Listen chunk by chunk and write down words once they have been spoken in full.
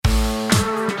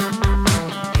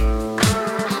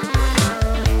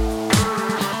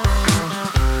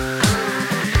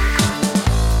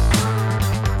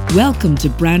Welcome to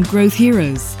Brand Growth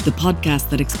Heroes, the podcast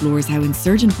that explores how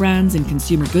insurgent brands in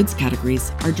consumer goods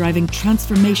categories are driving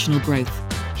transformational growth.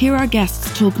 Here our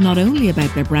guests talk not only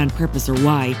about their brand purpose or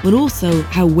why, but also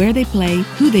how where they play,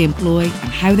 who they employ, and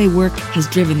how they work has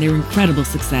driven their incredible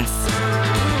success.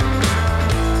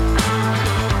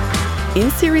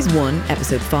 In Series 1,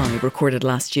 Episode 5, recorded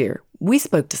last year, we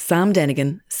spoke to Sam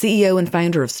Denigan, CEO and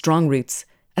founder of Strong Roots,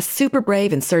 a super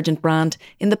brave insurgent brand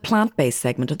in the plant-based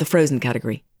segment of the frozen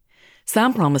category.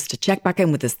 Sam promised to check back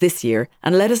in with us this year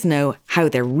and let us know how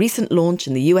their recent launch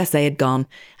in the USA had gone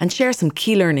and share some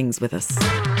key learnings with us.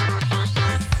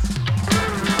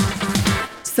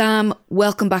 Sam,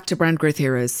 welcome back to Brand Growth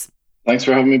Heroes. Thanks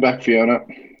for having me back, Fiona.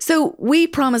 So we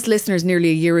promised listeners nearly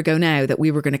a year ago now that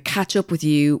we were going to catch up with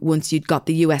you once you'd got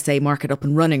the USA market up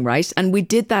and running, right? And we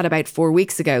did that about 4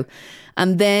 weeks ago.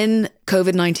 And then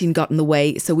COVID-19 got in the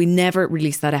way, so we never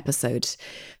released that episode.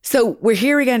 So we're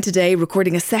here again today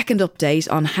recording a second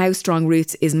update on how Strong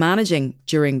Roots is managing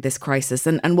during this crisis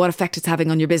and what effect it's having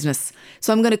on your business.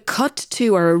 So I'm going to cut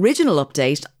to our original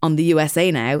update on the USA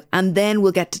now, and then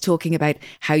we'll get to talking about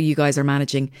how you guys are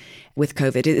managing with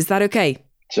COVID. Is that okay?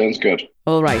 Sounds good.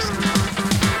 All right.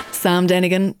 Sam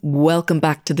Denigan, welcome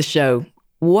back to the show.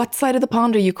 What side of the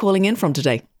pond are you calling in from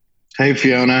today? Hey,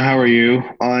 Fiona, how are you?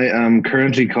 I am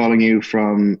currently calling you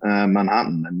from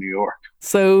Manhattan in New York.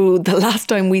 So the last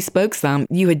time we spoke, Sam,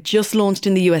 you had just launched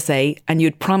in the USA and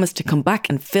you'd promised to come back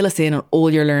and fill us in on all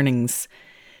your learnings.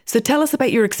 So tell us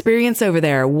about your experience over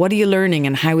there. What are you learning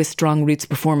and how is Strong Roots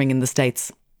performing in the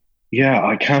States? Yeah,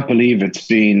 I can't believe it's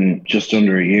been just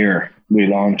under a year. We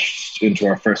launched into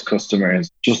our first customers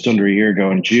just under a year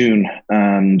ago in June.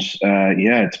 And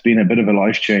it's been a bit of a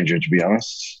life changer, to be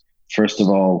honest. First of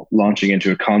all, launching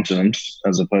into a continent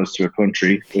as opposed to a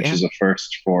country, which is a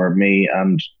first for me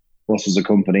and us as a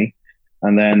company.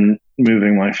 And then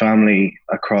moving my family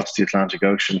across the Atlantic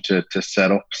Ocean to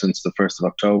set up since the 1st of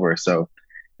October. So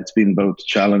it's been both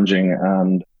challenging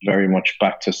and very much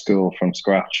back to school from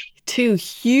scratch. Two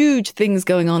huge things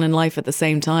going on in life at the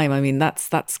same time. I mean,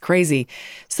 that's crazy.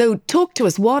 So talk to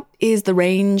us. What is the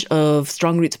range of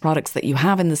Strong Roots products that you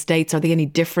have in the States? Are they any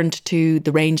different to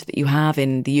the range that you have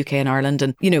in the UK and Ireland?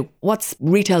 And, what's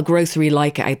retail grocery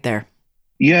like out there?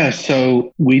 Yeah,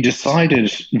 so we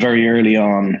decided very early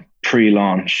on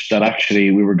pre-launch that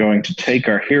actually we were going to take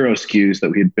our hero SKUs that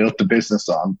we had built the business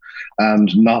on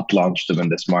and not launch them in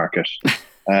this market.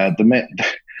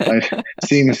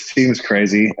 Seems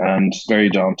crazy and very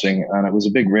daunting, and it was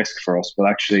a big risk for us, but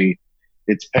actually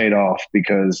it's paid off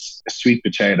because sweet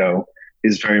potato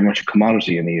is very much a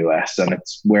commodity in the US, and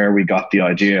it's where we got the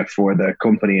idea for the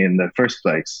company in the first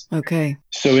place. Okay.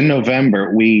 So in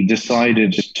November, we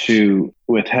decided to,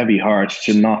 with heavy hearts,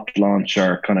 to not launch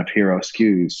our kind of hero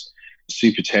SKUs.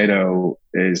 Sweet potato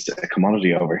is a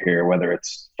commodity over here, whether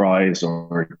it's fries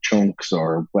or chunks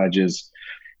or wedges,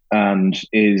 and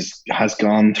has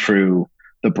gone through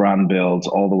the brand builds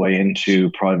all the way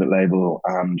into private label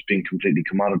and being completely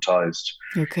commoditized.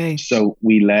 Okay. So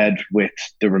we led with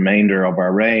the remainder of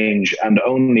our range and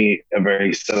only a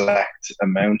very select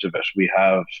amount of it. We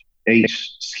have 8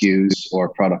 SKUs or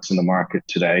products in the market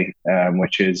today,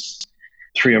 which is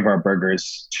 3 of our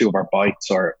burgers, 2 of our bites,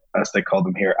 or as they call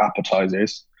them here,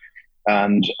 appetizers,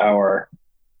 and our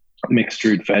mixed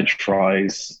root veg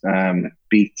fries,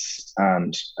 beets,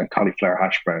 and cauliflower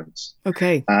hash browns.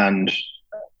 Okay. And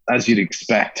as you'd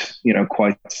expect,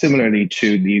 quite similarly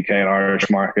to the UK and Irish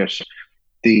market,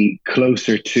 the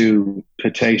closer to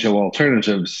potato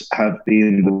alternatives have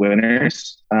been the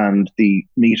winners, and the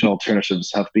meat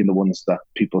alternatives have been the ones that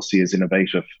people see as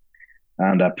innovative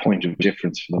and a point of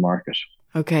difference for the market.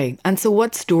 Okay. And so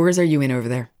what stores are you in over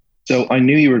there? So I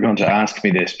knew you were going to ask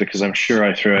me this because I'm sure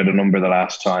I threw out a number the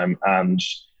last time. And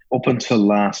up until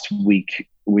last week,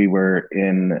 we were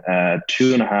in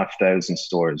 2,500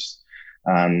 stores.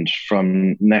 And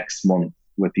from next month,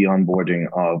 with the onboarding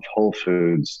of Whole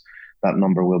Foods, that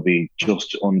number will be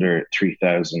just under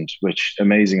 3,000, which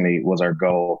amazingly was our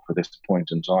goal for this point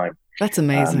in time. That's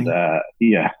amazing. And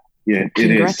it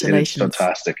is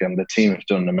fantastic. And the team have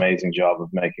done an amazing job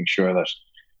of making sure that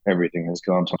everything has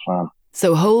gone to plan.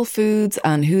 So Whole Foods,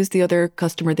 and who's the other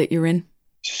customer that you're in?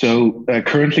 So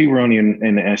currently we're only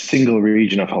in a single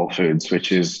region of Whole Foods,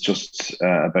 which is just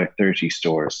about 30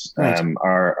 stores. Right.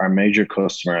 Our major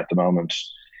customer at the moment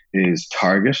is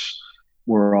Target.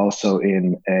 We're also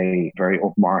in a very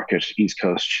upmarket East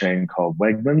Coast chain called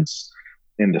Wegmans.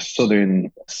 In the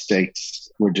southern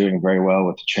states, we're doing very well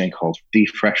with a chain called The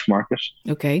Fresh Market.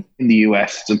 Okay. In the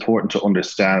US, it's important to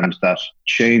understand that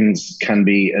chains can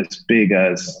be as big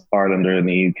as Ireland or in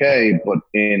the UK, but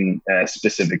in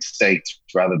specific states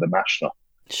rather than national.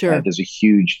 Sure. There's a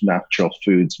huge natural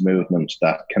foods movement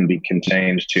that can be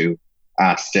contained to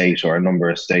a state or a number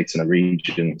of states in a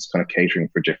region. It's kind of catering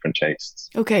for different tastes.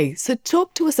 Okay, so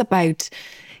talk to us about,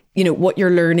 what you're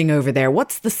learning over there.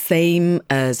 What's the same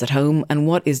as at home and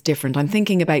what is different? I'm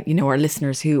thinking about, our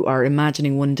listeners who are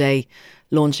imagining one day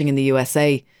launching in the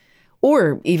USA,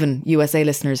 or even USA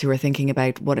listeners who are thinking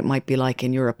about what it might be like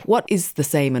in Europe. What is the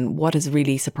same and what has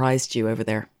really surprised you over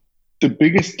there? The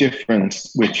biggest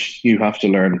difference, which you have to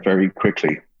learn very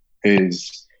quickly,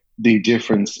 is the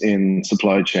difference in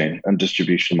supply chain and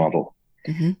distribution model.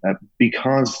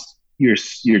 Because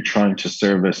you're trying to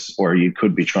service, or you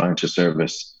could be trying to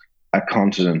service, a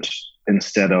continent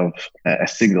instead of a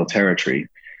single territory.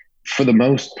 For the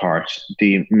most part,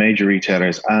 the major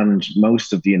retailers and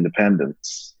most of the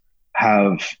independents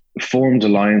have formed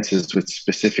alliances with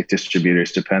specific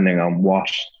distributors depending on what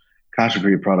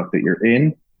category of product that you're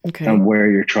in and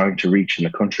where you're trying to reach in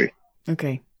the country.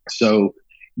 Okay. So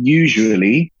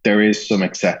usually there is some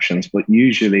exceptions, but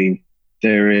usually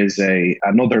there is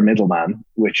another middleman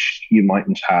which you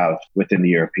mightn't have within the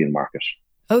European market.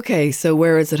 Okay, so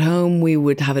whereas at home we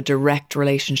would have a direct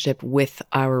relationship with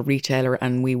our retailer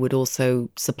and we would also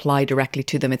supply directly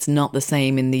to them, it's not the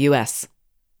same in the US.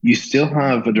 You still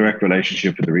have a direct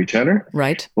relationship with the retailer,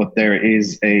 right? But there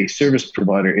is a service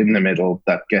provider in the middle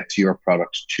that gets your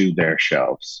product to their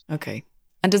shelves. Okay.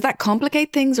 And does that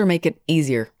complicate things or make it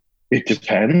easier? It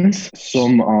depends.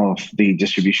 Some of the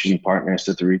distribution partners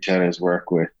that the retailers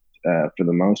work with, for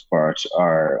the most part,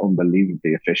 are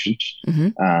unbelievably efficient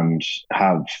and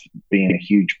have been a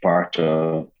huge part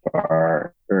of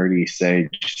our early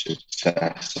stage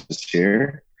successes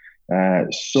here.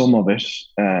 Some of it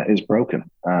is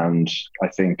broken, and I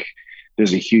think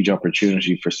there's a huge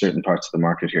opportunity for certain parts of the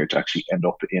market here to actually end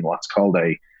up in what's called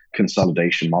a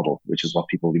consolidation model, which is what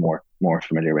people will be more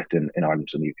familiar with in Ireland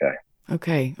and the UK.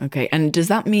 Okay. And does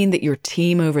that mean that your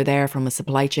team over there, from a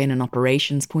supply chain and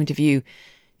operations point of view,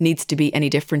 needs to be any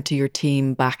different to your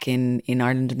team back in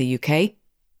Ireland and the UK?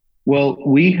 Well,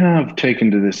 we have taken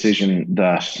the decision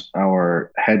that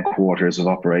our headquarters of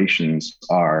operations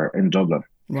are in Dublin.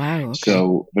 Wow. Okay.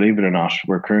 So believe it or not,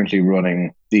 we're currently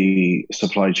running the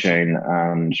supply chain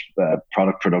and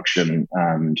product production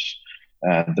and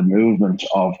the movement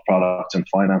of product and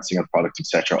financing of product,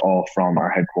 etc., all from our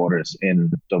headquarters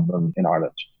in Dublin, in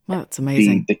Ireland. Wow, that's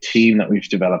amazing. The team that we've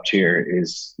developed here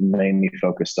is mainly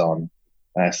focused on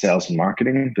sales and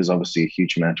marketing. There's obviously a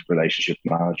huge amount of relationship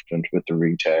management with the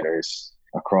retailers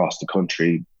across the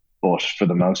country, but for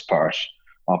the most part,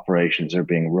 operations are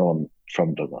being run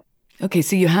from Dublin. Okay,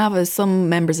 so you have some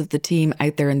members of the team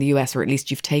out there in the US, or at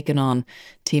least you've taken on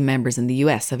team members in the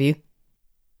US, have you?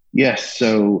 Yes,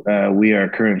 so we are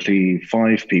currently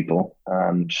 5 people,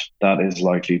 and that is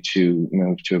likely to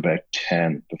move to about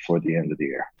 10 before the end of the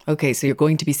year. Okay, so you're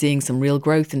going to be seeing some real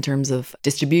growth in terms of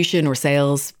distribution or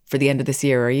sales for the end of this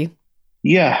year, are you?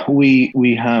 Yeah,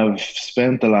 we have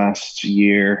spent the last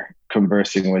year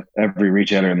conversing with every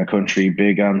retailer in the country,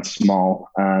 big and small,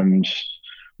 and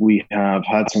we have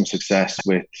had some success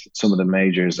with some of the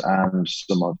majors and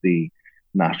some of the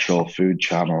natural food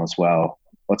channel as well.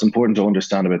 What's important to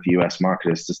understand about the US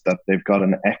market is just that they've got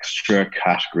an extra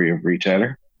category of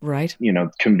retailer. Right.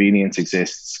 Convenience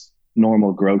exists.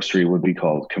 Normal grocery would be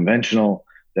called conventional.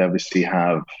 They obviously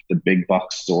have the big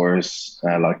box stores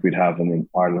like we'd have in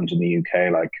Ireland and the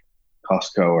UK, like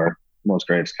Costco or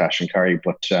Musgraves Cash and Carry.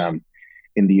 But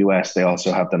in the US, they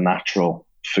also have the natural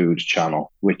food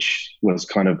channel, which was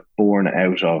kind of born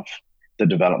out of the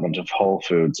development of Whole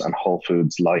Foods and Whole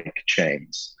Foods-like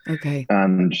chains. Okay.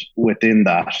 And within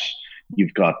that,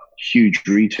 you've got huge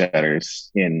retailers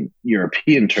in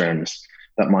European terms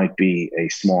that might be a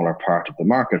smaller part of the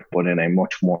market, but in a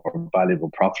much more valuable,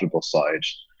 profitable side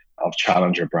of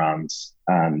challenger brands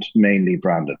and mainly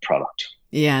branded product.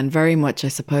 Yeah, and very much, I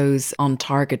suppose, on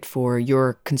target for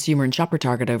your consumer and shopper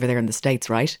target over there in the States,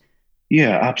 right?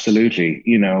 Yeah, absolutely.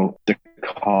 The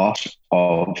cost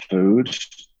of food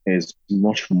is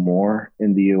much more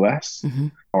in the US.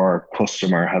 Our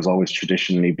customer has always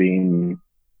traditionally been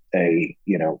a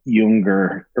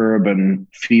younger urban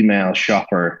female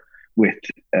shopper with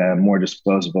more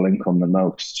disposable income than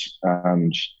most,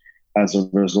 and as a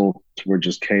result we're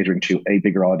just catering to a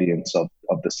bigger audience of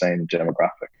the same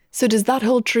demographic. So does that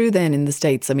hold true then in the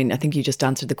States? I mean, I think you just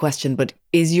answered the question, but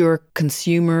is your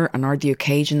consumer, and are the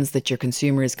occasions that your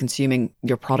consumer is consuming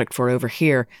your product for over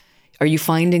here, are you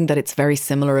finding that it's very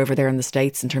similar over there in the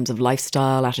States in terms of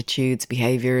lifestyle, attitudes,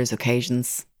 behaviours,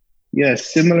 occasions? Yeah,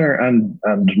 similar and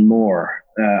more.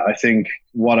 I think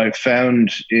what I've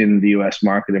found in the US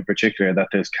market in particular, that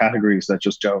there's categories that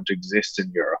just don't exist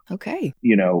in Europe. Okay.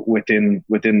 Within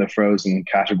the frozen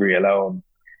category alone,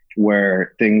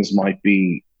 where things might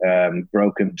be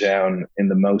broken down in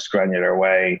the most granular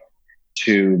way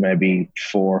to maybe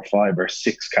 4, 5, or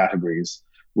 6 categories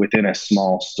within a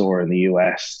small store in the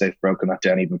US. They've broken that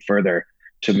down even further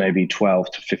to maybe 12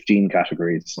 to 15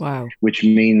 categories. Wow. Which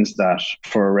means that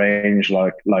for a range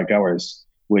like ours,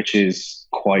 which is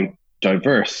quite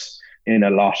diverse, in a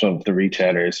lot of the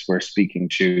retailers, we're speaking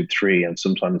to 3 and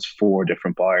sometimes 4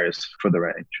 different buyers for the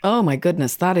range. Oh my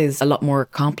goodness, that is a lot more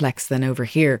complex than over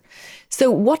here. So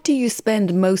what do you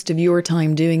spend most of your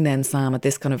time doing then, Sam, at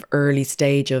this kind of early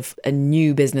stage of a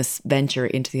new business venture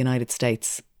into the United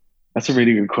States? That's a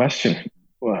really good question.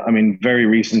 Well, I mean, very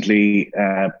recently,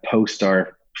 post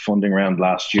our funding round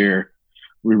last year,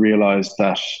 we realized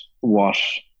that what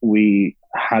we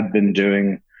had been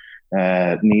doing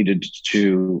needed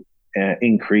to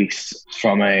increase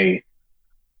from a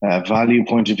value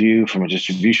point of view, from a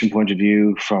distribution point of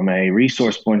view, from a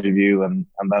resource point of view, and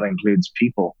that includes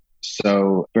people.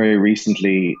 So very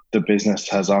recently, the business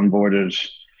has onboarded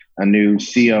a new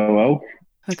COO,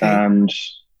 and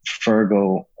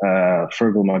Fergal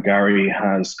McGarry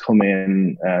has come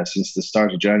in since the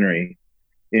start of January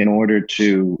in order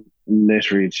to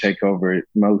literally take over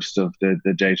most of the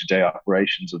day-to-day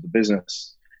operations of the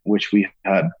business, which we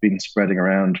had been spreading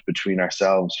around between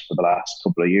ourselves for the last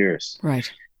couple of years. Right.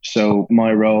 So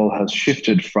my role has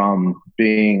shifted from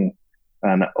being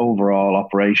an overall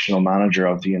operational manager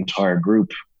of the entire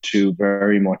group to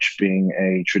very much being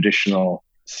a traditional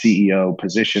CEO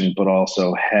position, but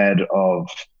also head of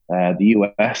the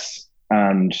US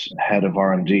and head of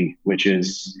R&D, which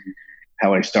is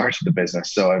how I started the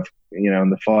business. So I've, in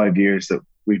the 5 years that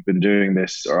we've been doing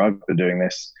this, or I've been doing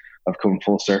this, I've come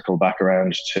full circle back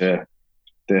around to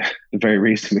the very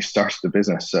reason we started the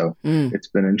business. So it's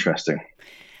been interesting.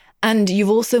 And you've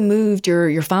also moved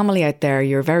your family out there,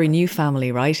 your very new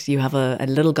family, right? You have a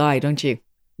little guy, don't you?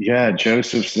 Yeah,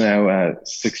 Joseph's now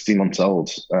 16 months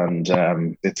old.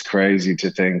 And it's crazy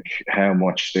to think how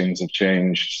much things have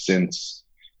changed since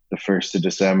the 1st of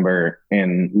December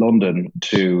in London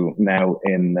to now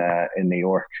in New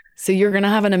York. So you're going to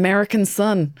have an American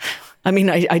son. I mean,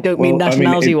 I don't mean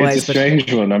nationality-wise. It's a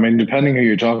strange one. I mean, depending who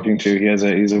you're talking to,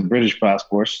 he's a British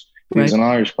passport, he's an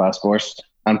Irish passport,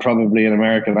 and probably an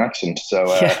American accent. So,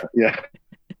 yeah.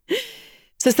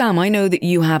 So, Sam, I know that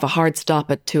you have a hard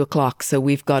stop at 2:00, so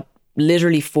we've got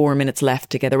literally 4 minutes left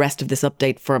to get the rest of this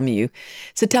update from you.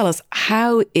 So tell us,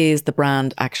 how is the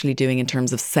brand actually doing in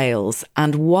terms of sales,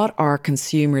 and what are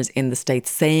consumers in the States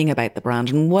saying about the brand,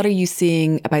 and what are you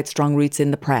seeing about Strong Roots in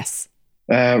the press?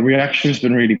 Reaction has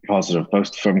been really positive,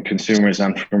 both from consumers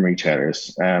and from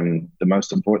retailers. The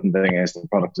most important thing is the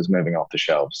product is moving off the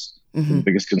shelves. Mm-hmm. The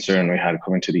biggest concern we had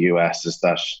coming to the US is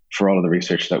that for all of the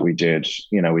research that we did,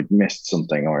 we'd missed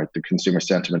something, or the consumer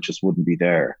sentiment just wouldn't be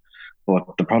there.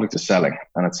 But the product is selling,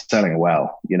 and it's selling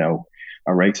well.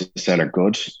 Our rates of sale are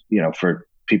good. For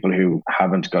people who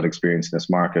haven't got experience in this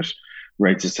market,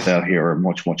 rates of sale here are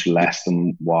much, much less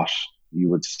than what you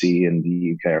would see in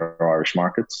the UK or Irish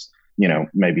markets.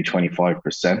 Maybe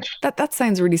 25%. That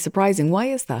sounds really surprising. Why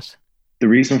is that? The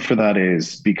reason for that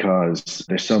is because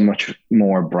there's so much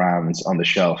more brands on the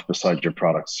shelf beside your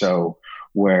product. So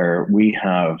where we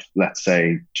have, let's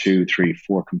say, 2, 3,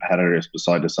 4 competitors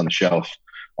beside us on the shelf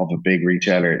of a big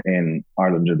retailer in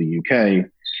Ireland or the UK,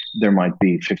 there might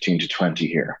be 15 to 20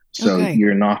 here. So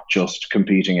You're not just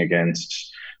competing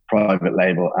against private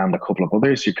label and a couple of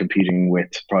others. You're competing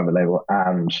with private label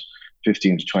and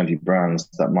 15 to 20 brands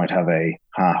that might have a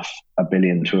 $500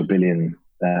 million to $1 billion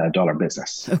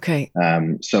business. Okay.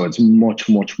 So it's much,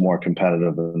 much more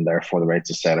competitive, and therefore the rates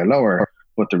of sale are lower,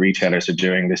 but the retailers are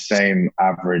doing the same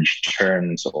average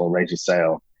turns or rate of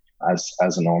sale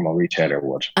as a normal retailer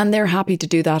would. And they're happy to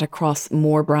do that across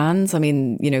more brands. I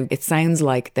mean, it sounds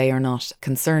like they are not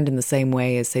concerned in the same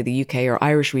way as, say, the UK or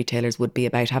Irish retailers would be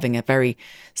about having a very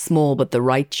small but the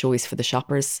right choice for the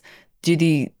shoppers. Do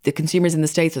the consumers in the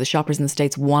States, or the shoppers in the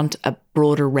States, want a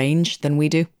broader range than we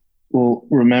do? Well,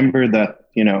 remember that,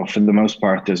 for the most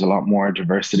part, there's a lot more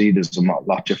diversity. There's a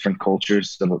lot different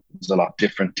cultures. There's a lot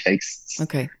different tastes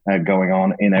going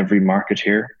on in every market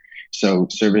here. So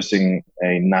servicing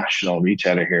a national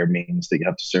retailer here means that you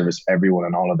have to service everyone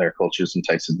and all of their cultures and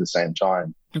tastes at the same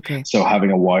time. Okay. So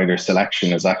having a wider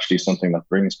selection is actually something that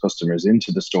brings customers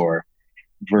into the store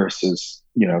versus,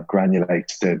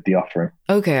 granulates the offering.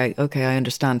 Okay, I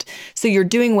understand. So you're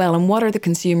doing well. And what are the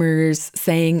consumers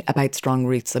saying about Strong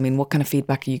Roots? I mean, what kind of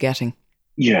feedback are you getting?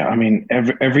 Yeah, I mean,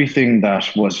 everything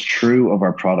that was true of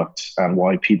our product and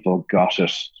why people got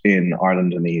it in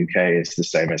Ireland and the UK is the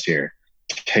same as here.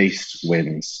 Taste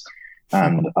wins.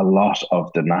 And a lot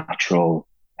of the natural,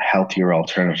 healthier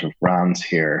alternative brands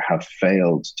here have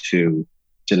failed to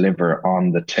deliver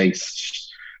on the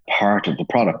taste part of the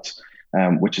product,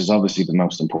 which is obviously the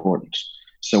most important.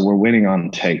 So we're winning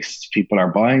on taste. People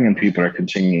are buying and people are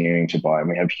continuing to buy. And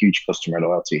we have huge customer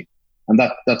loyalty. And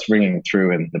that's ringing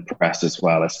through in the press as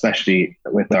well, especially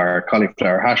with our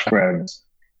cauliflower hash browns,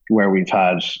 where we've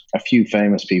had a few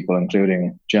famous people,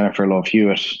 including Jennifer Love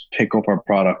Hewitt, pick up our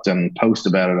product and post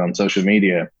about it on social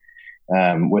media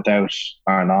without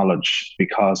our knowledge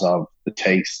because of the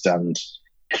taste and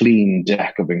clean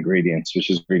deck of ingredients, which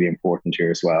is really important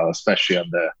here as well, especially on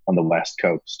the West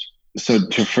Coast. So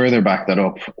to further back that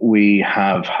up, we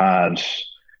have had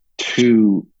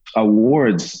 2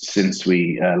 awards since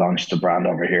we launched the brand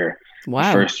over here. Wow.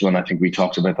 The first one I think we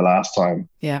talked about the last time,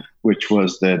 which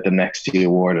was the Nexty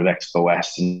Award at Expo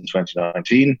West in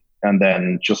 2019. And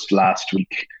then just last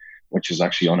week, which is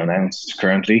actually unannounced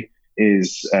currently,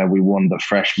 is we won the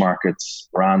Fresh Markets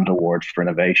Brand Award for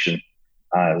Innovation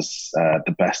as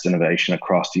the best innovation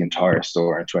across the entire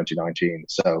store in 2019.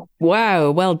 So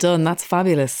wow, well done. That's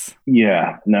fabulous.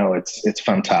 Yeah, no, it's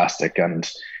fantastic. And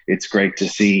it's great to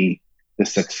see the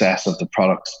success of the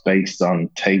products based on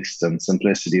taste and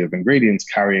simplicity of ingredients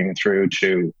carrying through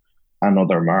to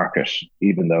another market,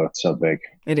 even though it's so big.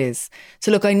 It is.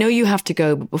 So look, I know you have to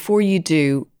go, but before you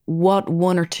do, what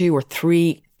 1 or 2 or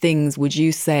 3 things would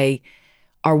you say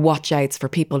are watch outs for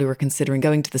people who are considering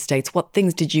going to the States? What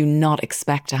things did you not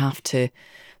expect to have to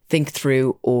think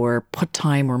through or put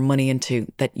time or money into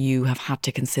that you have had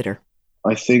to consider?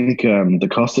 I think the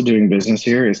cost of doing business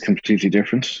here is completely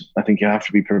different. I think you have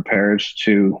to be prepared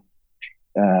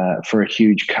for a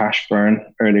huge cash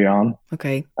burn early on.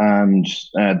 Okay. And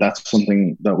that's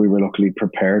something that we were luckily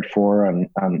prepared for and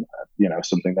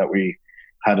something that we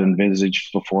had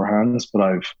envisaged beforehand. But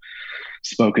I've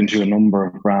spoken to a number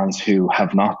of brands who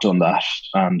have not done that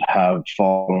and have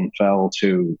fell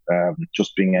to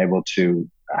just being able to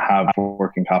have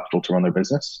working capital to run their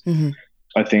business. Mm-hmm.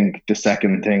 I think the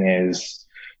second thing is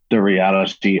the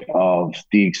reality of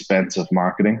the expense of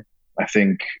marketing. I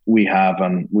think we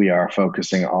are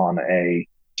focusing on a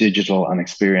digital and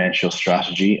experiential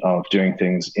strategy of doing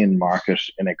things in market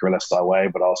in a guerrilla style way,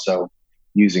 but also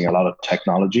using a lot of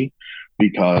technology,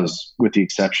 because with the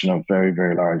exception of very,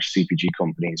 very large CPG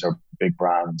companies or big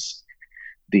brands,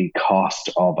 the cost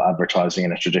of advertising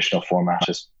in a traditional format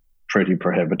is pretty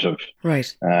prohibitive,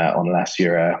 right? Unless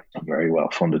you're a very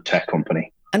well-funded tech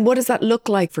company. And what does that look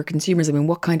like for consumers? I mean,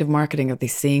 what kind of marketing are they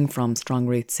seeing from Strong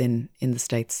Roots in the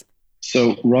States?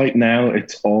 So right now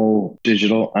it's all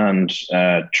digital and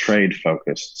trade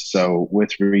focused. So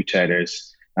with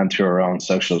retailers and through our own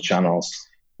social channels,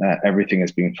 everything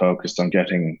is being focused on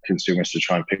getting consumers to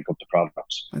try and pick up the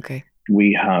product. Okay.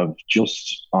 We have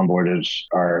just onboarded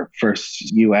our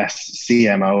first US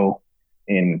CMO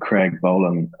in Craig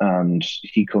Bolan, and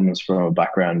he comes from a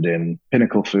background in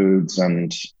Pinnacle Foods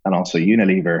and also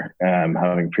Unilever,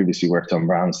 having previously worked on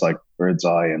brands like Bird's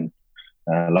Eye and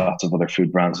lots of other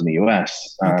food brands in the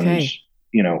US. Okay.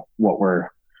 And what we're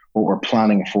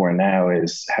planning for now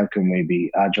is how can we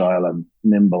be agile and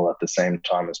nimble at the same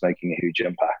time as making a huge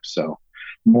impact. So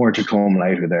more to come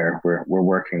later there. We're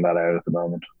working that out at the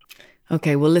moment.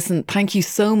 Okay, well, listen, thank you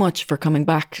so much for coming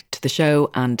back to the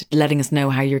show and letting us know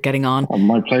how you're getting on.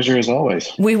 My pleasure as always.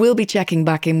 We will be checking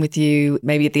back in with you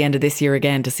maybe at the end of this year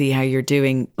again to see how you're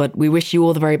doing, but we wish you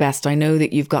all the very best. I know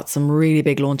that you've got some really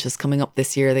big launches coming up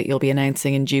this year that you'll be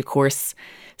announcing in due course.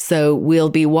 So we'll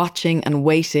be watching and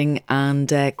waiting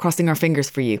and crossing our fingers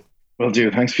for you. Will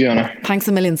do. Thanks, Fiona. Thanks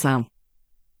a million, Sam.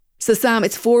 So Sam,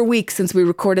 it's 4 weeks since we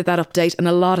recorded that update and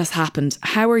a lot has happened.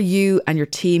 How are you and your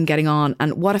team getting on,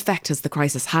 and what effect has the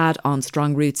crisis had on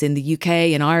Strong Roots in the UK,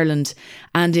 in Ireland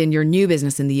and in your new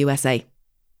business in the USA?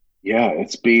 Yeah,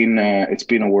 it's been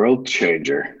a world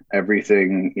changer.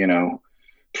 Everything,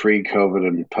 pre-COVID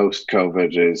and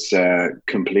post-COVID is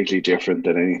completely different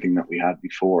than anything that we had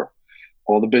before.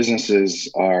 All the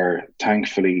businesses are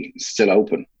thankfully still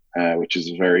open, which is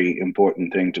a very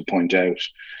important thing to point out.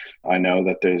 I know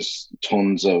that there's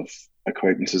tons of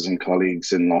acquaintances and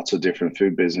colleagues in lots of different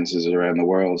food businesses around the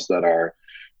world that are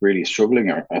really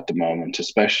struggling at the moment,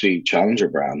 especially challenger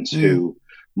brands who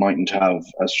mightn't have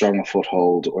as strong a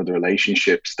foothold or the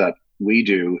relationships that we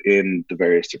do in the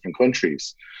various different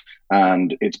countries.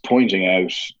 And it's pointing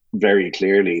out very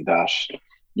clearly that,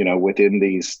 within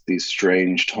these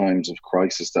strange times of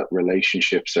crisis, that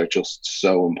relationships are just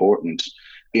so important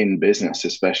in business,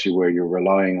 especially where you're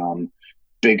relying on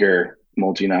bigger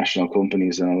multinational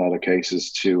companies in a lot of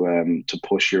cases to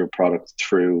push your product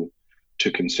through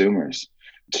to consumers.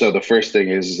 So the first thing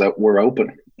is that we're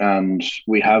open, and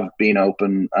we have been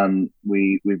open, and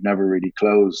we've never really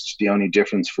closed. The only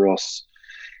difference for us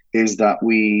is that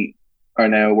we are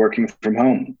now working from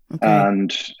home. Okay.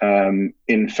 And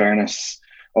in fairness,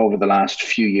 over the last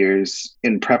few years,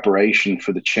 in preparation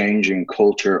for the changing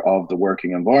culture of the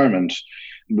working environment,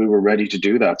 we were ready to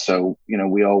do that. So,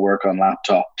 we all work on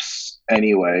laptops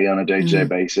anyway on a day-to-day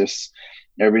basis.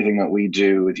 Everything that we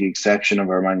do, with the exception of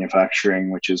our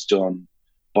manufacturing, which is done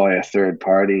by a third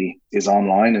party, is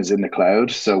online, is in the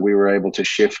cloud. So we were able to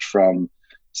shift from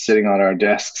sitting on our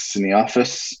desks in the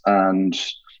office and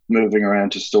moving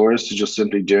around to stores to just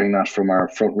simply doing that from our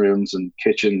front rooms and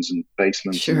kitchens and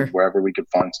basements and wherever we could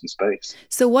find some space.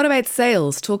 So what about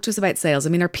sales? Talk to us about sales. I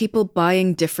mean, are people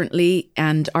buying differently,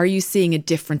 and are you seeing a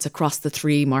difference across the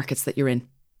three markets that you're in?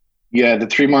 Yeah, the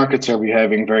three markets are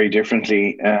behaving very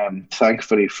differently,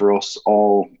 thankfully for us,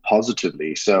 all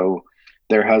positively. So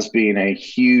there has been a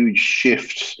huge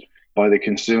shift by the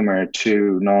consumer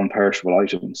to non-perishable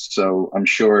items. So I'm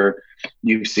sure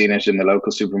you've seen it in the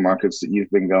local supermarkets that you've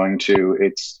been going to.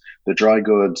 It's the dry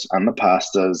goods and the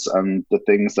pastas and the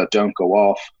things that don't go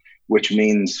off, which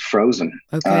means frozen.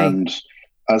 Okay. And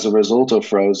as a result of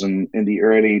frozen, in the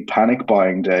early panic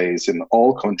buying days in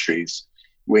all countries,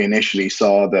 we initially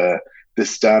saw the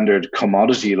standard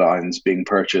commodity lines being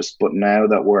purchased. But now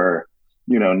that we're,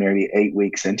 nearly 8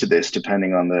 weeks into this,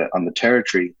 depending on the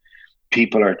territory,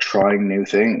 people are trying new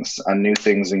things, and new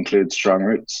things include strong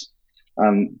roots.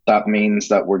 And that means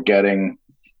that we're getting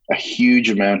a huge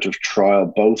amount of trial,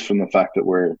 both from the fact that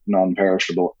we're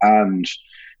non-perishable and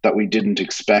that we didn't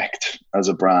expect as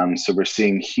a brand. So we're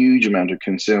seeing huge amount of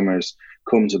consumers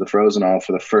come to the frozen aisle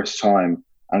for the first time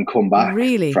and come back,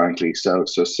 really? Frankly. So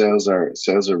sales are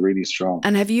really strong.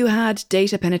 And have you had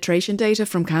penetration data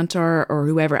from Kantar or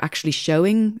whoever actually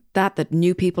showing that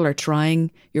new people are trying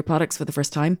your products for the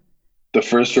first time? The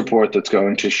first report that's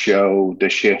going to show the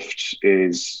shift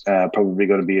is probably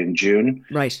going to be in June,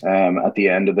 right? At the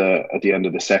end of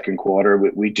the second quarter.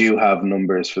 We do have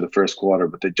numbers for the first quarter,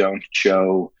 but they don't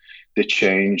show the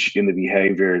change in the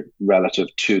behavior relative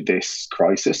to this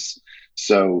crisis.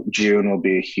 So June will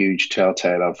be a huge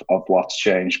telltale of what's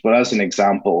changed. But as an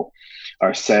example,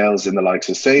 our sales in the likes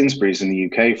of Sainsbury's in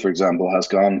the UK, for example, has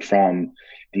gone from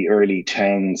the early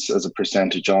 10s as a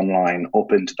percentage online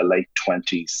up into the late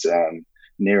 20s,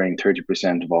 nearing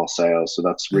 30% of all sales. So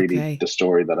that's really the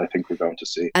story that I think we're going to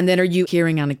see. And then are you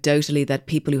hearing anecdotally that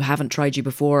people who haven't tried you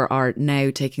before are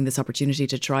now taking this opportunity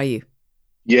to try you?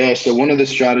 Yeah, so one of the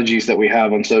strategies that we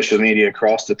have on social media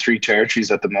across the three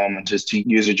territories at the moment is to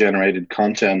user-generated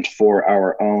content for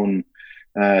our own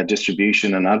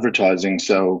distribution and advertising.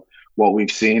 So what we've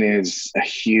seen is a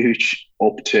huge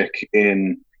uptick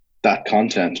in that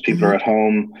content. People are at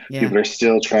home. Yeah. People are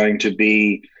still trying to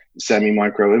be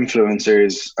semi-micro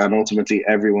influencers, and ultimately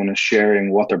everyone is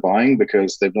sharing what they're buying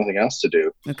because they've nothing else to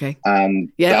do. Okay. And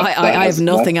I have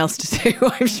nothing else to do.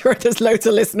 I'm sure there's loads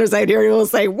of listeners out here who will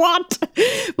say, what?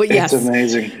 But yes, it's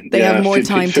amazing. They have more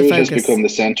time to focus. Food has become the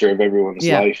center of everyone's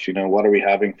life. What are we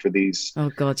having for these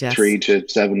 3 to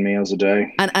 7 meals a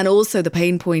day? And also the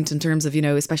pain point in terms of,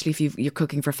 especially if you're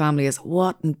cooking for family, is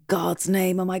what in God's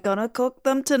name am I going to cook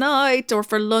them tonight or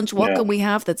for lunch? What can we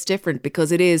have that's different?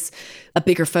 Because it is a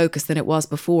bigger focus than it was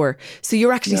before. So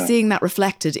you're actually seeing that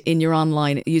reflected in your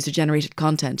online user-generated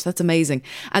content. That's amazing.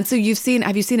 And so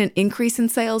have you seen an increase in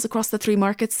sales across the three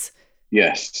markets?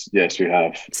 Yes, we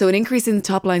have. So an increase in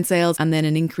top line sales and then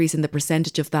an increase in the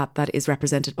percentage of that is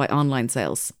represented by online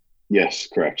sales? Yes,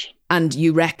 correct. And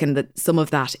you reckon that some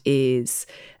of that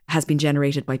has been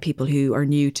generated by people who are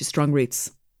new to Strong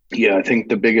Roots? Yeah, I think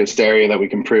the biggest area that we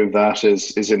can prove that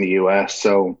is in the US.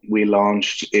 So we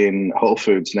launched in Whole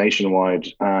Foods nationwide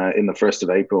in the 1st of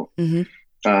April. Mm-hmm.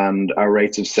 And our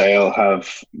rates of sale have,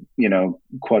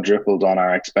 quadrupled on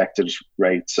our expected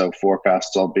rates. So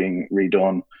forecasts all being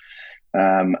redone.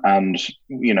 And,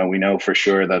 we know for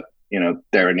sure that,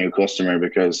 they're a new customer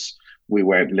because we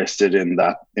weren't listed in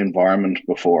that environment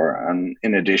before. And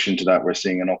in addition to that, we're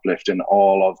seeing an uplift in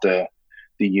all of the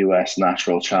US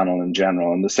natural channel in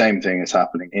general. And the same thing is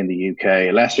happening in the UK,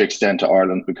 a lesser extent to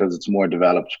Ireland because it's more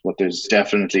developed, but there's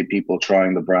definitely people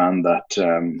trying the brand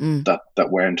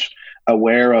that weren't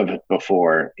aware of it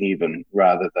before, even,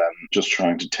 rather than just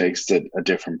trying to taste a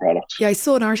different product. Yeah, I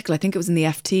saw an article, I think it was in the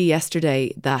FT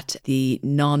yesterday, that the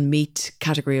non-meat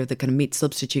category, or the kind of meat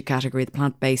substitute category, the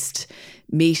plant-based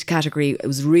meat category,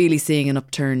 was really seeing an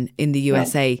upturn in the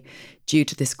USA. Yeah. Due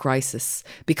to this crisis,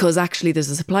 because actually there's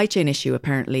a supply chain issue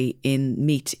apparently in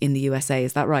meat in the USA.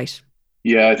 Is that right?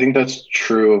 Yeah, I think that's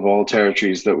true of all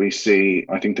territories that we see.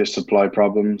 I think there's supply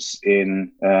problems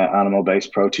in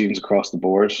animal-based proteins across the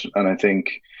board, and I think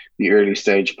the early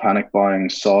stage panic buying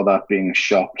saw that being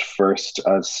shopped first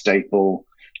as staple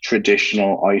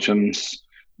traditional items.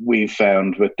 We've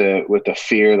found with the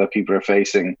fear that people are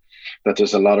facing that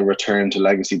there's a lot of return to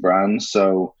legacy brands.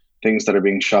 So things that are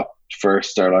being shopped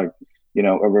first are like,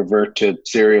 a revert to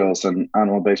cereals and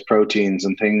animal-based proteins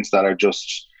and things that are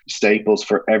just staples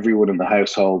for everyone in the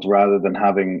household rather than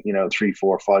having, 3,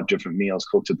 4, 5 different meals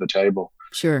cooked at the table.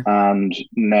 Sure. And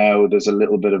now there's a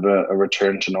little bit of a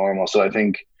return to normal. So I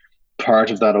think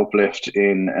part of that uplift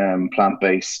in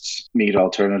plant-based meat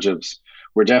alternatives,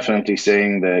 we're definitely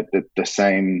seeing the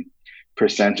same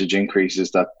percentage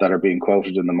increases that are being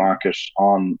quoted in the market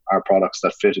on our products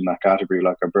that fit in that category,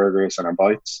 like our burgers and our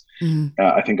bites.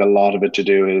 I think a lot of it to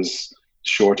do is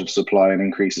short of supply and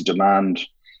increase of demand.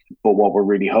 But what we're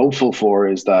really hopeful for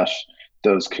is that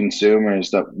those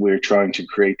consumers that we're trying to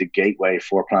create the gateway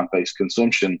for plant-based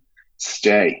consumption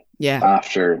stay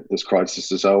after this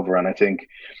crisis is over. And I think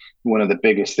one of the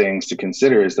biggest things to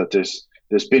consider is that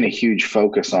there's been a huge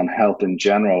focus on health in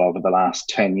general over the last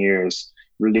 10 years,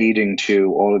 leading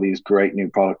to all of these great new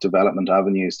product development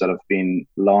avenues that have been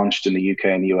launched in the UK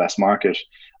and the US market.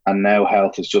 And now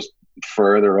health is just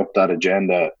further up that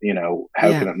agenda.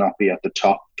 How can it not be at the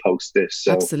top post this?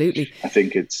 So absolutely. I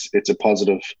think it's a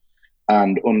positive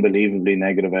and unbelievably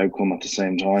negative outcome at the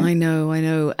same time. I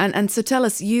know. And so tell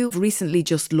us, you've recently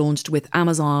just launched with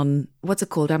Amazon, what's it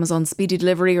called? Amazon Speedy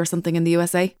Delivery or something in the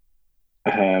USA?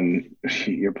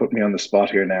 You're putting me on the spot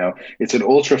here now. It's an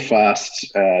ultra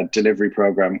fast delivery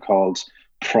program called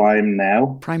Prime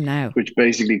Now, which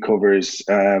basically covers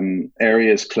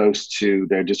areas close to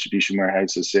their distribution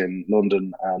warehouses in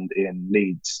London and in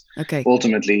Leeds. Okay.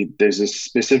 Ultimately, there's a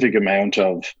specific amount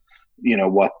of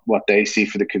what they see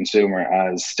for the consumer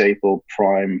as staple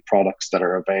Prime products that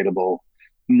are available,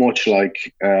 much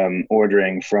like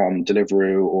ordering from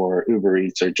Deliveroo or Uber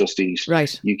Eats or Just Eat.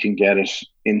 Right. You can get it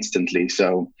instantly.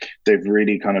 So they've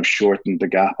really kind of shortened the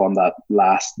gap on that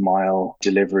last mile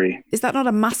delivery. Is that not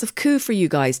a massive coup for you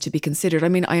guys to be considered? I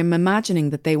mean, I am imagining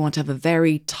that they want to have a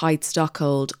very tight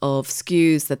stockhold of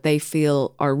SKUs that they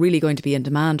feel are really going to be in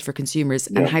demand for consumers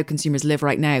and how consumers live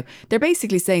right now. They're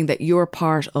basically saying that you're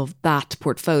part of that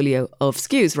portfolio of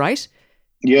SKUs, right?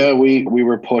 Yeah, we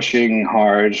were pushing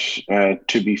hard,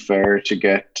 to be fair, to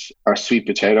get our sweet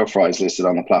potato fries listed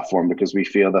on the platform because we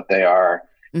feel that they are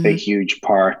a huge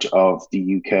part of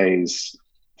the UK's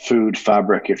food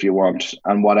fabric, if you want.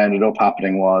 And what ended up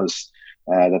happening was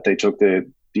that they took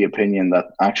the opinion that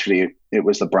actually it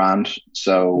was the brand.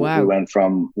 So we went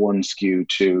from one SKU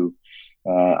to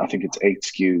I think it's 8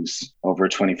 SKUs over a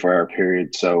 24-hour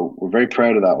period. So we're very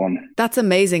proud of that one. That's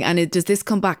amazing. And does this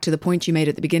come back to the point you made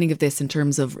at the beginning of this in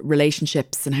terms of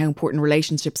relationships and how important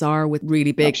relationships are with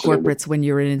really big corporates when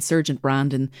you're an insurgent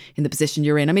brand and in the position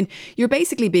you're in? I mean, you're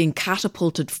basically being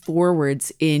catapulted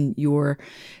forwards in your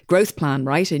growth plan,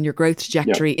 right? In your growth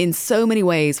trajectory in so many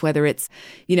ways, whether it's,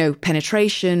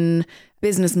 penetration,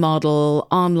 business model,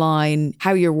 online,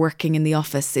 how you're working in the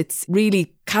office. It's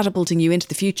really catapulting you into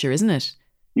the future, isn't it?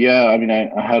 Yeah, I mean,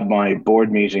 I had my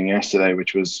board meeting yesterday,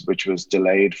 which was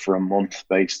delayed for a month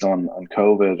based on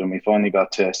COVID, and we finally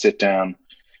got to sit down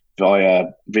via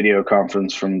video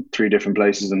conference from 3 different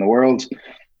places in the world.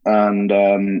 And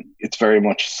it's very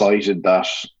much cited that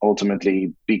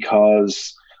ultimately,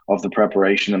 because of the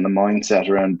preparation and the mindset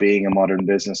around being a modern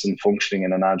business and functioning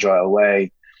in an agile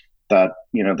way, that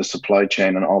the supply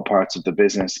chain and all parts of the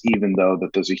business, even though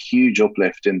that there's a huge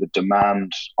uplift in the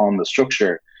demand on the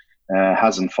structure,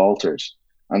 hasn't faltered.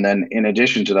 And then in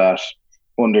addition to that,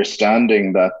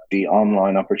 understanding that the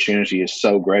online opportunity is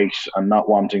so great and not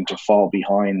wanting to fall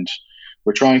behind,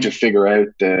 we're trying to figure out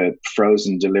the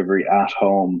frozen delivery at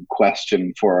home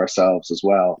question for ourselves as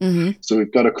well. So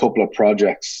we've got a couple of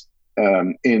projects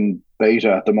in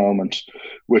beta at the moment,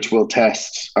 which will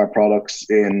test our products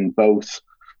in both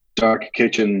dark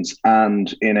kitchens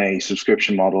and in a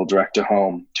subscription model direct to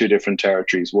home, 2 different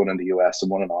territories, one in the US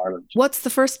and one in Ireland. What's the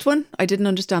first one? I didn't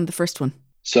understand the first one.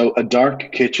 So a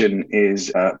dark kitchen is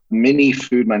a mini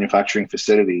food manufacturing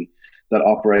facility that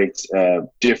operates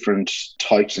different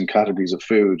types and categories of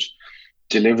food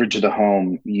delivered to the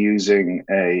home using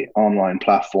a online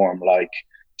platform like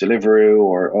Deliveroo,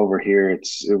 or over here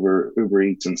it's Uber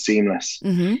Eats and Seamless.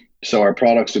 So our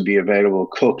products would be available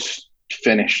cooked,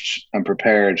 finished and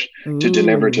prepared to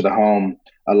deliver to the home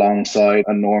alongside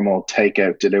a normal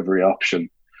takeout delivery option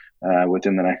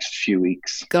within the next few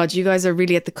weeks. God, you guys are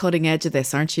really at the cutting edge of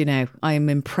this, aren't you now? I am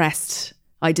impressed.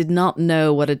 I did not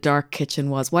know what a dark kitchen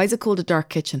was. Why is it called a dark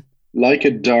kitchen? like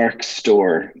a dark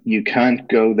store, you can't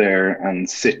go there and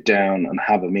sit down and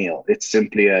have a meal. It's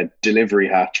simply a delivery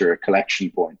hatch or a collection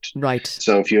point. Right.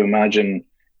 So if you imagine,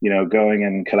 going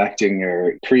and collecting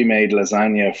your pre-made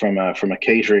lasagna from a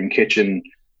catering kitchen,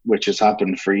 which has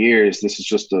happened for years, this is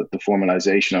just the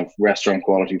formalization of restaurant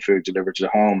quality food delivered to the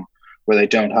home, where they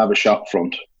don't have a shop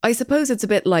front. I suppose it's a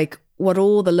bit like what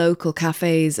all the local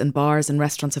cafes and bars and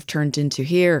restaurants have turned into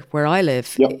here where I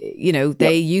live. Yep.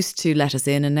 They used to let us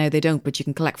in and now they don't, but you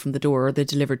can collect from the door or they're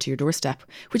delivered to your doorstep,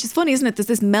 which is funny, isn't it? There's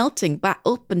this melting back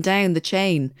up and down the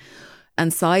chain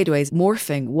and sideways,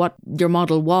 morphing what your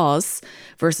model was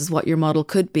versus what your model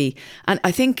could be. And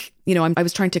I think, I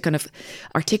was trying to kind of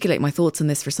articulate my thoughts on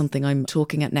this for something I'm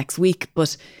talking at next week,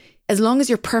 but as long as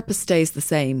your purpose stays the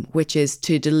same, which is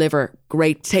to deliver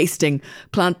great tasting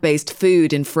plant-based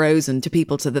food in frozen to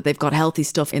people so that they've got healthy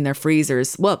stuff in their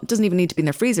freezers. Well, it doesn't even need to be in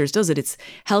their freezers, does it? It's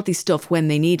healthy stuff when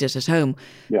they need it at home.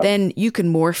 Yeah. Then you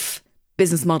can morph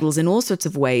business models in all sorts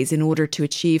of ways in order to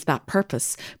achieve that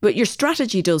purpose. But your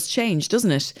strategy does change,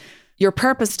 doesn't it? Your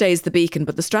purpose stays the beacon,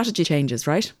 but the strategy changes,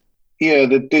 right? Yeah,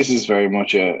 this is very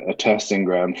much a testing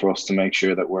ground for us to make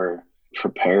sure that we're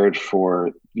prepared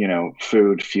for,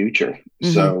 food future.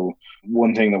 Mm-hmm. So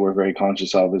one thing that we're very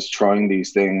conscious of is trying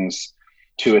these things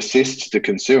to assist the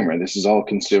consumer. This is all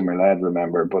consumer led,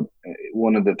 remember, but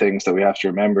one of the things that we have to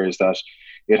remember is that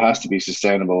it has to be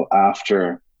sustainable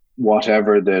after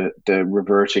whatever the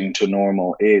reverting to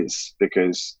normal is,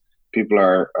 because people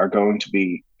are going to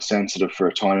be sensitive for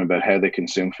a time about how they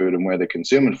consume food and where they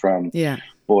consume it from. Yeah.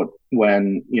 But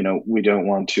when, we don't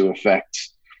want to affect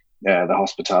the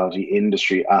hospitality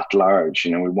industry at large.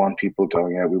 We want people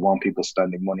going out. We want people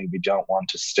spending money. We don't want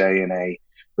to stay in a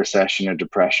recession or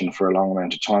depression for a long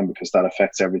amount of time, because that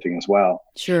affects everything as well.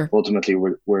 Sure. Ultimately,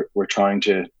 we're trying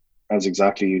to, as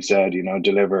exactly you said,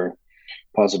 deliver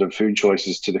positive food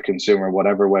choices to the consumer,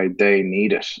 whatever way they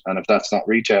need it. And if that's not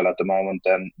retail at the moment,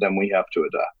 then we have to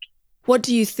adapt. What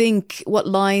do you think, what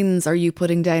lines are you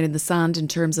putting down in the sand in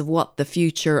terms of what the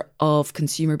future of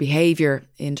consumer behaviour,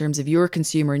 in terms of your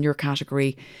consumer and your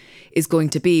category, is going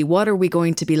to be? What are we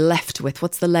going to be left with?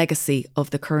 What's the legacy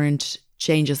of the current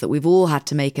changes that we've all had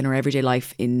to make in our everyday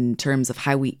life in terms of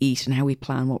how we eat and how we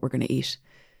plan what we're going to eat?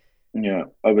 Yeah,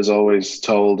 I was always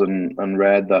told and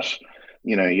read that,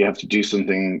 you have to do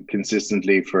something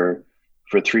consistently for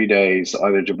 3 days,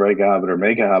 either to break a habit or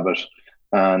make a habit.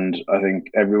 And I think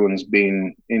everyone's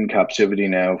been in captivity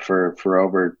now for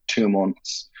over 2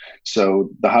 months. So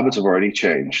the habits have already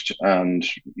changed, and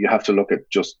you have to look at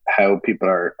just how people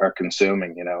are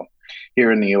consuming.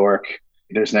 Here in New York,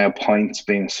 there's now pints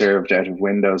being served out of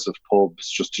windows of pubs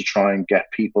just to try and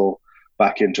get people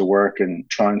back into work and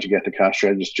trying to get the cash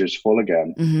registers full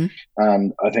again. Mm-hmm.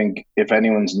 And I think if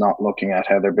anyone's not looking at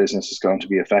how their business is going to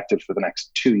be affected for the next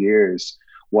 2 years,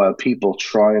 while people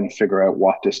try and figure out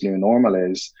what this new normal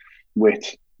is,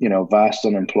 with, vast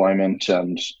unemployment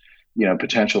and,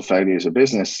 potential failure as a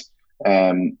business,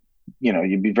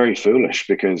 you'd be very foolish,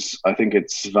 because I think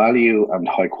it's value and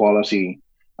high quality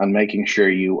and making sure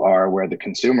you are where the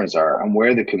consumers are, and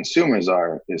where the consumers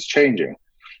are is changing.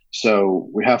 So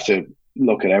we have to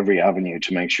look at every avenue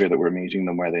to make sure that we're meeting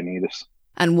them where they need us.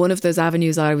 And one of those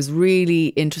avenues I was really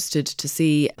interested to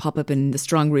see pop up in the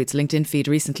Strong Roots LinkedIn feed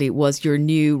recently was your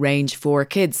new range for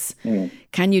kids.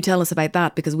 Can you tell us about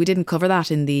that? Because we didn't cover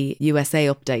that in the USA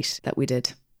update that we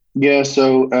did. Yeah,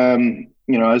 so,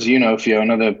 as you know,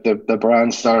 Fiona, the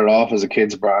brand started off as a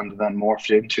kids brand and then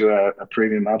morphed into a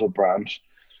premium adult brand.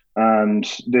 And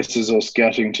this is us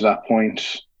getting to that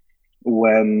point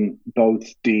when both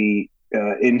the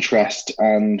interest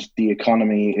and the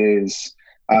economy is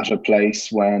at a place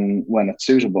when it's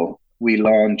suitable. We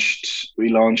launched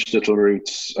Little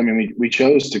Roots. I mean, we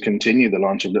chose to continue the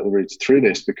launch of Little Roots through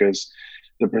this because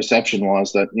the perception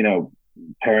was that,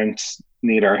 parents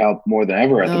need our help more than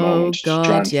ever at the moment to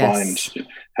try and find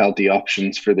healthy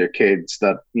options for their kids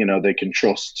that, they can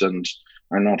trust and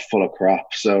are not full of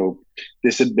crap. So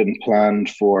this had been planned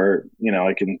for,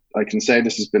 I can say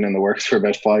this has been in the works for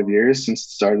about 5 years since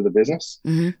the start of the business.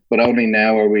 Mm-hmm. But only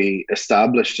now are we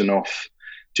established enough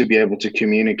to be able to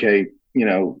communicate,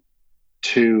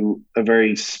 to a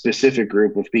very specific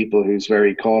group of people who's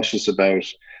very cautious about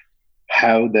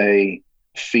how they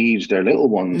feed their little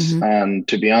ones. Mm-hmm. And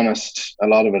to be honest, a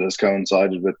lot of it has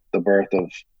coincided with the birth of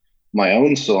my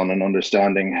own son and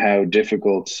understanding how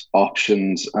difficult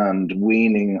options and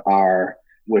weaning are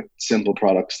with simple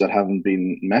products that haven't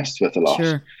been messed with a lot.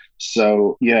 Sure.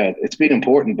 So yeah, it's been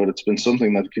important, but it's been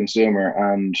something that the consumer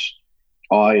and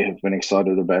I have been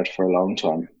excited about for a long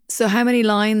time. So how many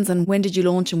lines and when did you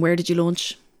launch and where did you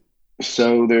launch?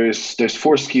 So there's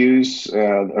 4 SKUs.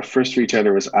 Our first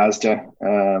retailer was Asda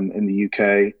in the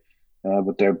UK,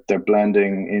 but they're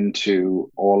blending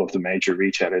into all of the major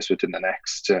retailers within the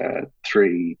next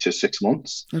 3 to 6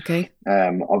 months. Okay.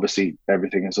 Obviously,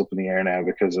 everything is up in the air now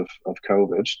because of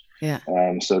COVID. Yeah.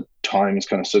 So time is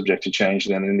kind of subject to change.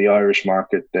 And then in the Irish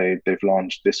market, they've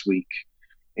launched this week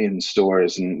in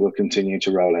stores and will continue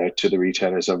to roll out to the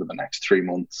retailers over the next 3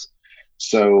 months.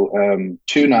 So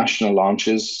 2 national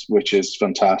launches, which is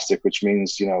fantastic, which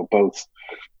means, both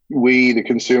we, the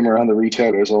consumer, and the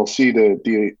retailers all see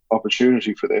the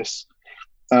opportunity for this.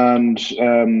 And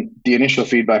the initial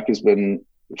feedback has been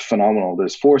phenomenal.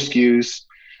 There's 4 SKUs.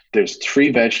 There's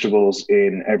 3 vegetables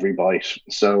in every bite.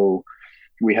 So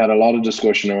we had a lot of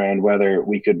discussion around whether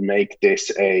we could make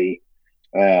this your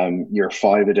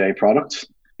 5-a-day product,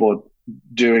 but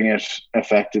doing it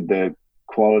affected the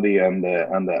quality and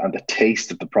the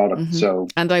taste of the product. Mm-hmm. So,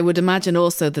 and I would imagine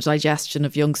also the digestion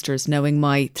of youngsters. Knowing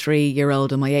my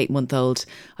 3-year-old and my 8-month-old,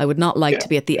 I would not like to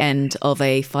be at the end of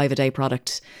a 5-a-day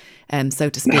product, so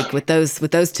to speak, with those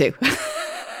 2.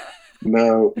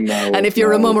 No. And if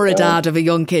you're a mum or a dad of a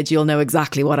young kid, you'll know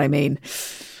exactly what I mean.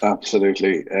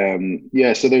 Absolutely.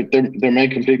 So they're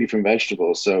made completely from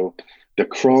vegetables. So the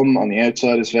crumb on the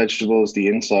outside is vegetables, the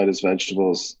inside is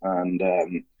vegetables, and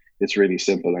it's really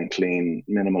simple and clean,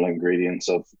 minimal ingredients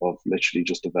of literally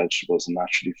just the vegetables and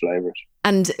naturally flavored.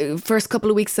 And first couple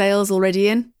of weeks sales already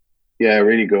in? Yeah,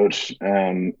 really good.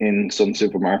 In some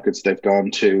supermarkets, they've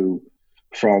gone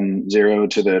from 0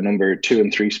 to the number 2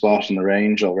 and 3 spot in the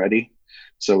range already.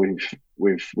 So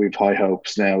we've high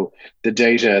hopes. Now, the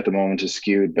data at the moment is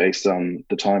skewed based on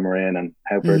the time we're in and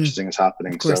how purchasing is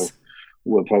happening. So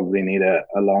we'll probably need a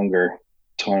longer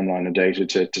timeline of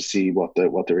data to see what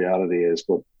the reality is,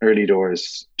 but early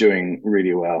doors doing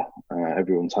really well.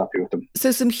 Everyone's happy with them. So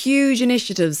some huge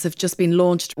initiatives have just been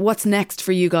launched. What's next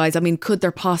for you guys? I mean, could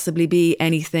there possibly be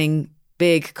anything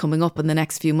big coming up in the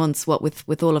next few months? What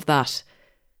with all of that?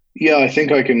 Yeah, I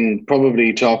think I can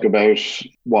probably talk about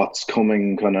what's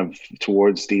coming kind of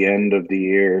towards the end of the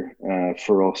year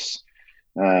for us.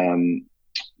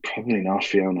 Probably not,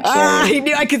 Fiona. I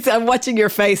knew I could. I'm watching your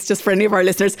face, just for any of our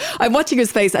listeners. I'm watching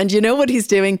his face, and you know what he's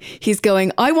doing? He's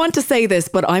going, I want to say this,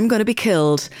 but I'm going to be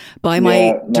killed by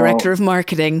my director of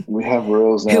marketing. We have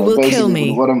rules now. Who will kill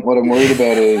me. What I'm worried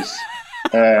about is,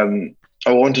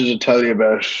 I wanted to tell you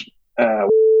about,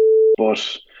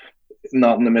 but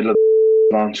not in the middle of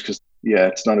the launch because,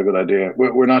 it's not a good idea.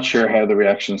 We're not sure how the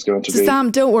reaction is going to be.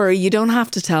 Sam, don't worry. You don't have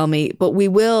to tell me, but we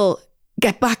will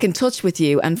get back in touch with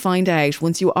you and find out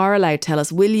once you are allowed. Tell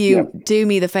us, will you do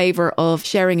me the favour of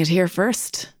sharing it here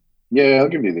first? Yeah, I'll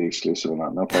give you the exclusive on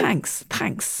that. No problem.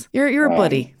 Thanks. You're a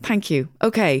buddy. Thank you.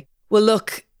 Okay. Well,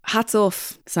 look, hats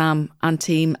off, Sam and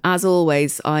team. As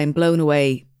always, I'm blown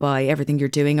away by everything you're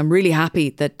doing. I'm really happy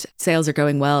that sales are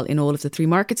going well in all of the 3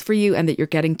 markets for you and that you're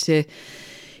getting to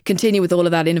continue with all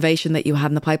of that innovation that you had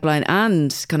in the pipeline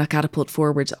and kind of catapult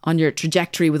forward on your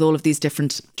trajectory with all of these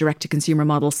different direct-to-consumer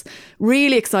models.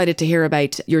 Really excited to hear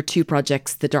about your 2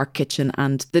 projects, the Dark Kitchen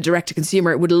and the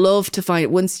direct-to-consumer. Would love to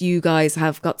find, once you guys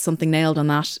have got something nailed on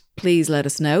that, please let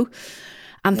us know.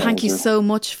 And thank you so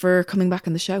much for coming back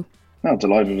on the show. No,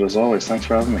 delighted as always. Thanks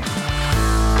for having me.